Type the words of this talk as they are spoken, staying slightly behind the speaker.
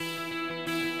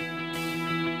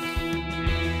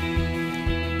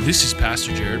This is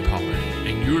Pastor Jared Pollard,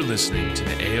 and you're listening to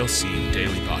the ALC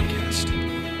Daily Podcast.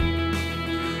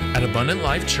 At Abundant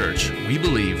Life Church, we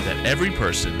believe that every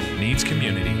person needs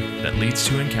community that leads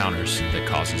to encounters that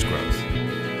causes growth.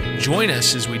 Join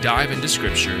us as we dive into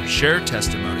Scripture, share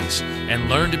testimonies, and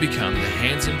learn to become the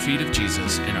hands and feet of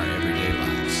Jesus in our everyday lives.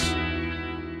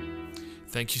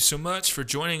 Thank you so much for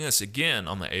joining us again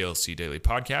on the ALC Daily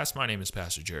Podcast. My name is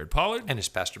Pastor Jared Pollard. And it's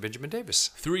Pastor Benjamin Davis.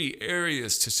 3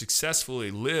 areas to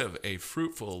successfully live a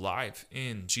fruitful life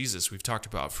in Jesus. We've talked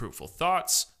about fruitful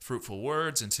thoughts, fruitful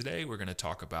words, and today we're going to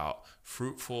talk about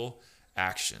fruitful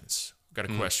actions. Got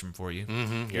a question for you.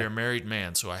 You're a married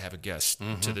man, so I have a guess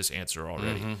to this answer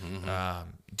already.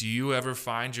 Do you ever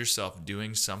find yourself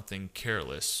doing something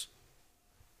careless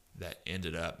that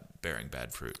ended up bearing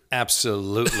bad fruit?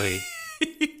 Absolutely.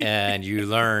 And you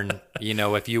learn,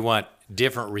 if you want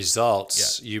different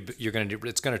results, you're going to do.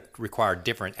 It's going to require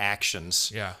different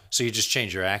actions. Yeah. So you just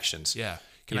change your actions. Yeah.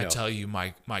 Can I tell you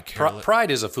my careless...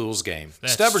 Pride is a fool's game.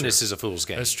 That's Stubbornness true. is a fool's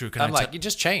game. That's true. You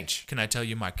just change. Can I tell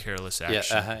you my careless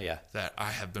action that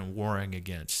I have been warring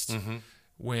against?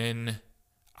 When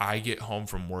I get home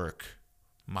from work,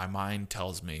 my mind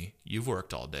tells me, you've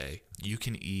worked all day. You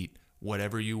can eat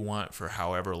whatever you want for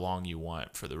however long you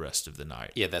want for the rest of the night.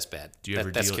 Yeah, that's bad.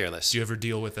 That's careless. Do you ever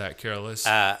deal with that careless?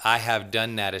 I have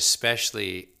done that,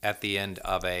 especially at the end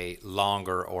of a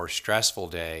longer or stressful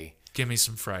day. Give me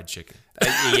some fried chicken.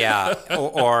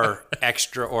 Or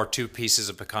extra, or 2 pieces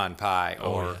of pecan pie,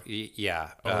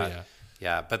 Yeah,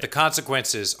 but the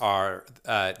consequences are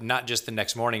not just the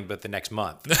next morning, but the next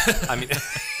month. I mean,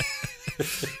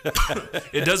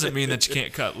 it doesn't mean that you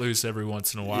can't cut loose every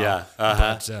once in a while. Yeah,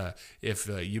 But if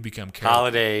you become careless,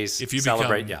 holidays, if you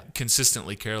celebrate, become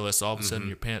consistently careless, all of a sudden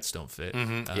your pants don't fit.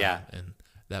 And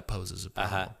that poses a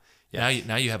problem. Now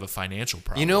you have a financial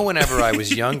problem. Whenever I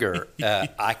was younger,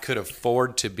 I could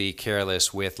afford to be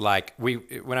careless with,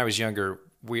 when I was younger,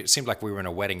 it seemed like we were in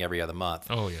a wedding every other month.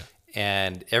 Oh, yeah.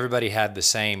 And everybody had the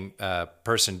same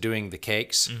person doing the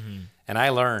cakes. And I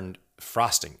learned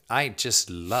frosting. I just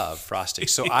love frosting.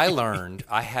 So I learned,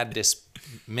 I had this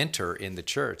mentor in the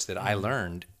church that I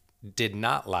learned did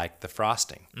not like the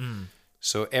frosting.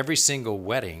 So every single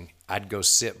wedding, I'd go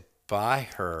sit by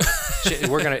her.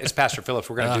 It's Pastor Phillips.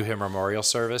 We're gonna do her memorial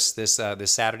service this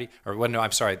Saturday.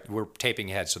 We're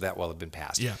taping ahead, so that will have been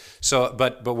passed. Yeah. So,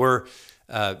 but we're.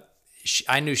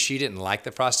 I knew she didn't like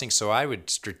the frosting, so I would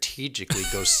strategically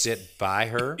go sit by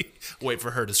her. Wait for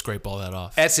her to scrape all that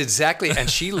off. That's exactly. And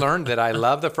she learned that I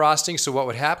love the frosting. So what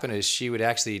would happen is she would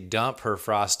actually dump her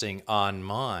frosting on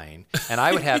mine, and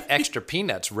I would have extra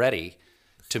peanuts ready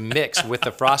to mix with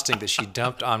the frosting that she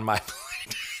dumped on my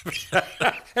plate.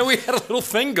 And we had a little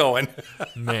thing going.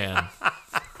 Man.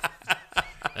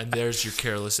 And there's your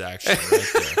careless action right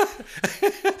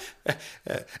there.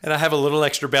 And I have a little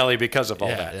extra belly because of all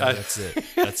that. Yeah,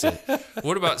 that's it.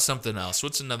 What about something else?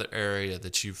 What's another area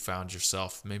that you've found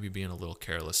yourself maybe being a little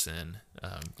careless in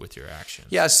with your actions?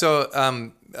 Yeah,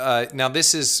 so now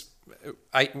this is,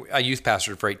 I youth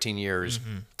pastored for 18 years,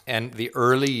 and the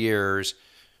early years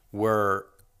were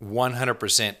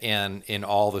 100% in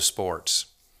all the sports.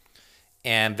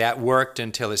 And that worked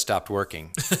until it stopped working.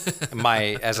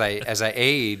 As I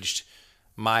aged,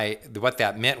 what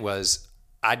that meant was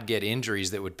I'd get injuries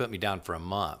that would put me down for a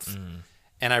month.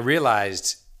 And I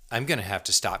realized I'm going to have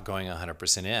to stop going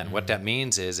 100% in. What that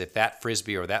means is if that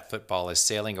Frisbee or that football is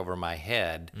sailing over my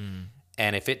head,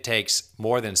 and if it takes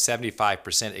more than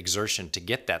 75% exertion to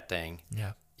get that thing,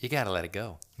 you got to let it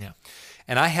go. Yeah.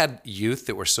 And I had youth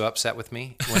that were so upset with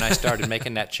me when I started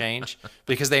making that change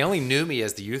because they only knew me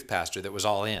as the youth pastor that was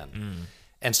all in.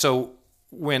 And so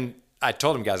when I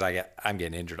told them, guys, I'm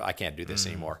getting injured, I can't do this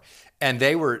anymore. And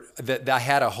I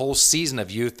had a whole season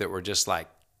of youth that were just like,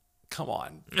 come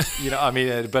on,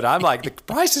 but I'm like, the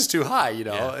price is too high,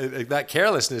 that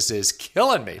carelessness is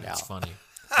killing me now.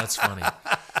 That's funny.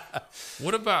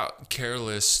 What about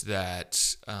careless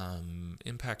that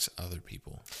impacts other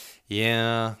people?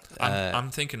 Yeah.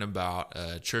 I'm thinking about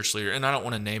a church leader, and I don't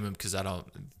want to name him because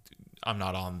I'm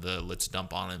not on the let's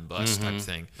dump on him bus type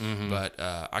thing. But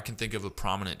I can think of a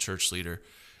prominent church leader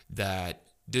that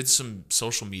did some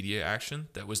social media action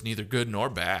that was neither good nor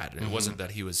bad. It wasn't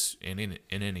that he was in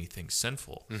anything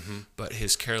sinful, but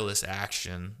his careless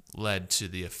action led to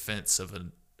the offense of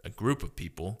a group of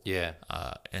people. Yeah.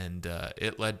 And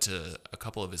it led to a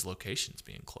couple of his locations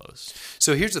being closed.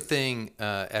 So here's the thing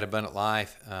at Abundant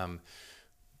Life.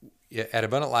 At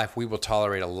Abundant Life, we will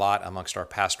tolerate a lot amongst our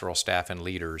pastoral staff and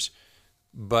leaders,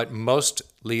 but most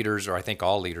leaders, or I think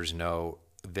all leaders, know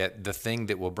that the thing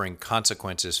that will bring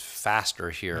consequences faster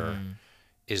here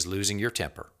is losing your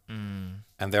temper.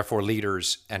 and therefore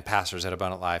leaders and pastors at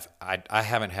Abundant Life, I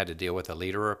haven't had to deal with a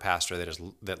leader or a pastor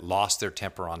that lost their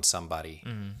temper on somebody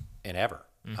in ever.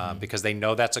 Because they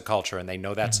know that's a culture, and they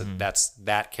know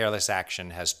that careless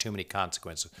action has too many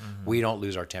consequences. We don't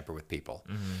lose our temper with people,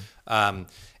 and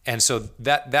so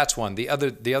that's one. The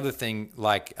other thing,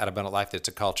 like at Abundant Life, that's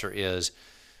a culture is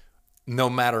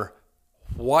no matter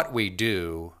what we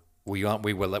do, we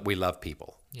love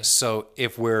people. Yeah. So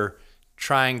if we're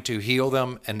trying to heal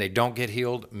them and they don't get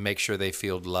healed, make sure they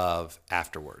feel love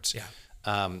afterwards. Yeah.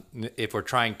 If we're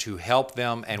trying to help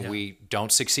them and we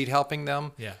don't succeed helping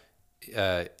them. Yeah.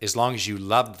 As long as you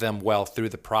love them well through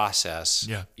the process,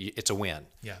 it's a win.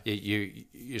 Yeah.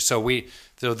 So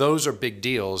those are big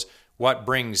deals. What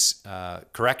brings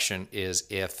correction is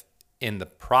if in the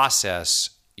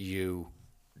process you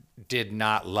did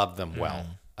not love them well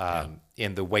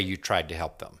in the way you tried to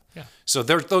help them. Yeah. So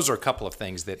those are a couple of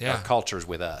things that are cultures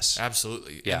with us.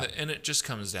 Absolutely. Yeah. And it just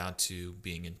comes down to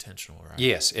being intentional, right?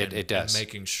 Yes, it does. And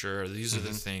making sure these are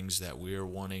the things that we're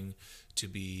wanting to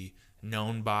be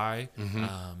known by,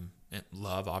 and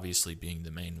love obviously being the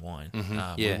main one.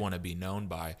 We want to be known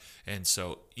by, and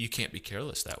so you can't be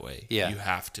careless that way. Yeah. You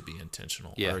have to be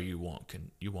intentional, or you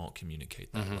won't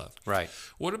communicate that love. Right.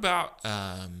 What about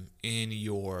in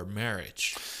your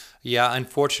marriage? Yeah,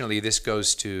 unfortunately, this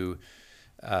goes to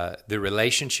the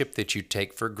relationship that you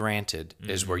take for granted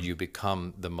is where you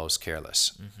become the most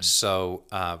careless. So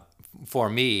for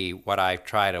me, what I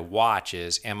try to watch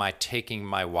is, am I taking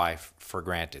my wife for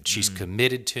granted? She's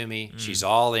committed to me. She's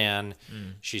all in.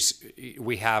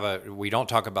 We don't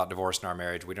talk about divorce in our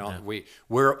marriage.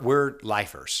 We're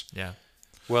lifers. Yeah.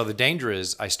 Well, the danger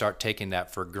is I start taking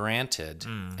that for granted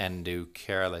and do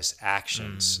careless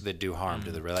actions that do harm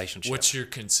to the relationship. What's your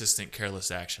consistent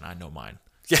careless action? I know mine.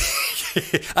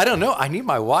 I don't know. I need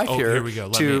my wife here we go.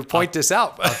 to point this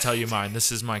out. I'll tell you mine.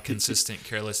 This is my consistent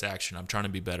careless action. I'm trying to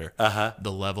be better.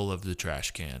 The level of the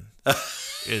trash can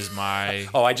is my...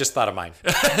 Oh, I just thought of mine.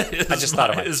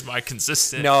 Is my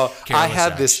consistent I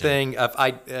have this thing of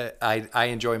I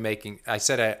enjoy making... I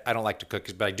said I don't like to cook,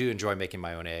 but I do enjoy making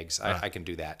my own eggs. I can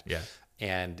do that. Yeah.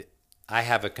 And I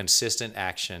have a consistent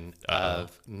action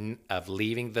of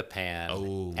leaving the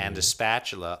pan and a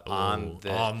spatula on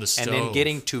the stove, and then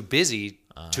getting too busy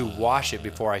to wash it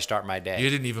before I start my day. You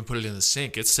didn't even put it in the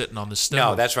sink; it's sitting on the stove.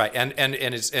 No, that's right. And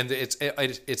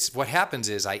it's what happens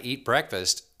is I eat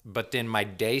breakfast, but then my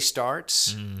day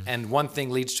starts, and one thing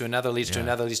leads to another, leads to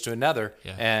another,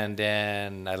 and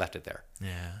then I left it there.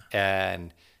 Yeah,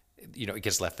 and it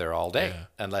gets left there all day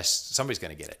unless somebody's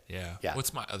going to get it. Yeah.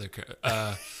 What's my other?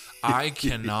 I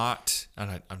cannot,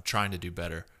 and I'm trying to do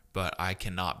better, but I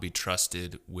cannot be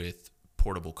trusted with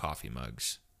portable coffee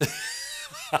mugs.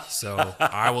 So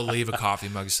I will leave a coffee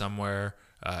mug somewhere.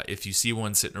 If you see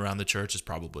one sitting around the church, it's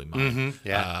probably mine.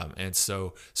 And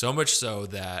so much so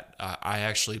that I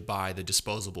actually buy the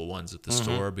disposable ones at the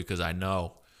store, because I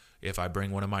know if I bring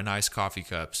one of my nice coffee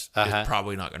cups, it's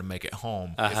probably not going to make it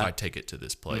home if I take it to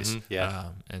this place.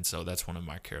 And so that's one of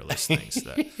my careless things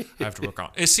that I have to work on.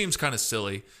 It seems kind of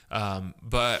silly,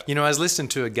 but... I was listening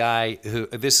to a guy who,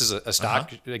 this is a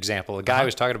stock example, a guy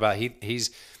was talking about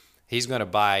he's going to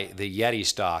buy the Yeti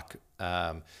stock.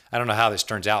 I don't know how this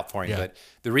turns out for him, but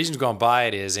the reason he's going to buy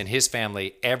it is in his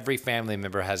family, every family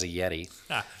member has a Yeti,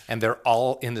 and they're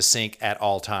all in the sink at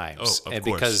all times. Of course.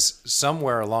 Because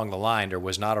somewhere along the line, there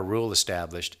was not a rule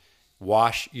established,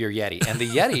 wash your Yeti. And the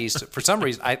Yetis, for some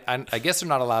reason, I guess they're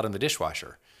not allowed in the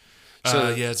dishwasher.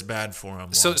 So it's bad for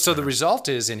them. So the result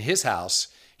is, in his house,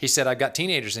 he said, I've got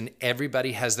teenagers and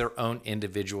everybody has their own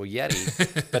individual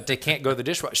Yeti, but they can't go to the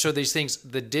dishwasher. So these things,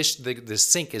 the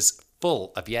sink is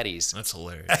full of Yetis. That's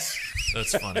hilarious.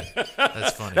 That's funny.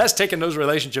 That's funny. That's taking those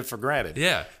relationships for granted.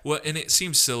 Yeah. Well, and it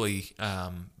seems silly,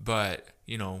 but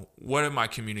what am I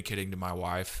communicating to my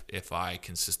wife if I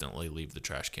consistently leave the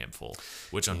trash can full,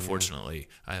 which unfortunately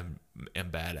I am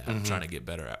bad at. I'm trying to get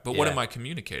better at. But what am I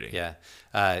communicating? Yeah.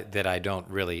 That I don't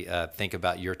really think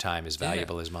about your time as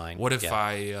valuable as mine. What if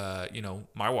my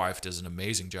wife does an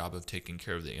amazing job of taking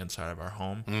care of the inside of our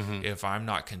home. If I'm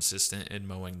not consistent in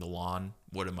mowing the lawn,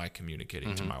 what am I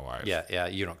communicating to my wife? Yeah,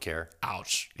 you don't care.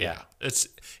 Ouch. Yeah.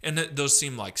 Those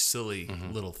seem like silly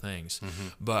little things,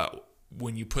 but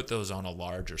when you put those on a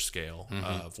larger scale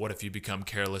of what if you become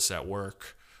careless at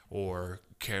work or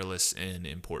careless in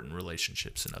important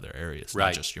relationships in other areas,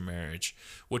 not just your marriage,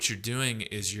 what you're doing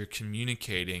is you're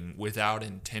communicating without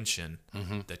intention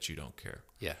that you don't care.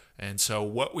 Yeah. And so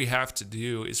what we have to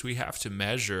do is we have to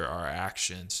measure our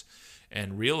actions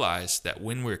and realize that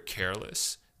when we're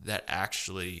careless, that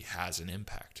actually has an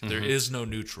impact. There is no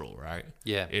neutral, right?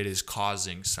 Yeah. It is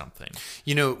causing something.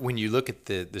 When you look at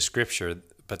the scripture,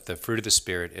 but the fruit of the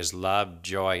Spirit is love,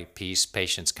 joy, peace,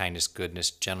 patience, kindness,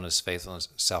 goodness, gentleness, faithfulness,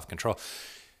 self-control.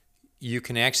 You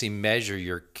can actually measure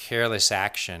your careless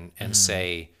action and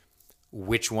say,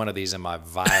 which one of these am I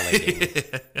violating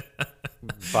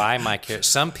by my care?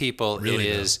 Some people, really,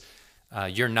 it is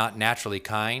you're not naturally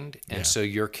kind, and so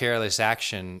your careless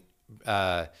action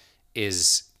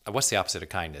is, what's the opposite of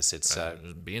kindness? It's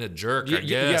being a jerk, I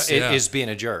guess. It is being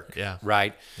a jerk,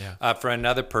 right? Yeah. For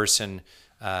another person,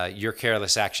 your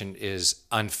careless action is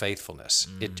unfaithfulness,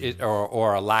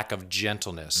 or a lack of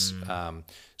gentleness.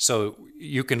 So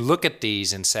you can look at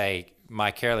these and say, my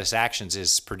careless actions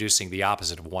is producing the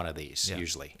opposite of one of these,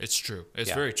 usually. It's true.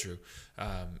 It's very true.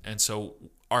 And so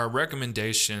our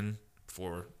recommendation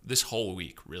for this whole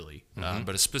week, really,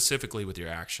 but specifically with your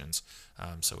actions,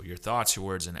 so your thoughts, your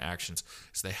words, and actions,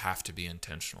 is they have to be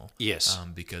intentional. Yes.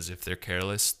 Because if they're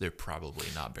careless, they're probably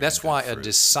not bearing That's why fruit. a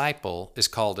disciple is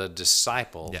called a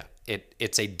disciple. Yeah.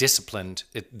 It's a disciplined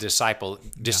disciple.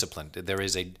 Disciplined.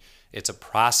 It's a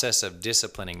process of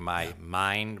disciplining my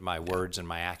mind, my words, and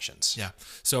my actions. Yeah.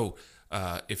 So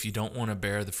if you don't want to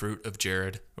bear the fruit of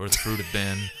Jared or the fruit of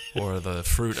Ben or the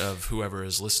fruit of whoever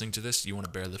is listening to this, you want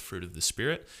to bear the fruit of the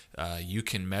Spirit, you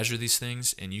can measure these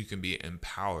things and you can be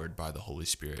empowered by the Holy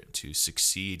Spirit to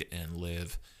succeed and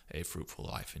live a fruitful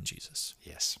life in Jesus.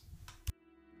 Yes.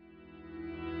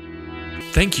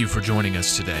 Thank you for joining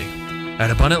us today. At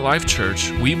Abundant Life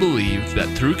Church, we believe that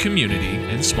through community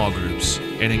and small groups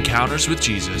and encounters with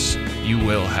Jesus, you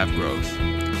will have growth.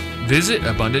 Visit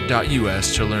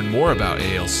abundant.us to learn more about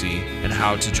ALC and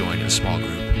how to join a small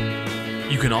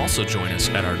group. You can also join us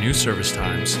at our new service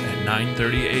times at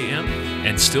 9:30 a.m.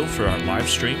 and still for our live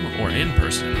stream or in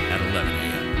person at 11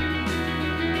 a.m.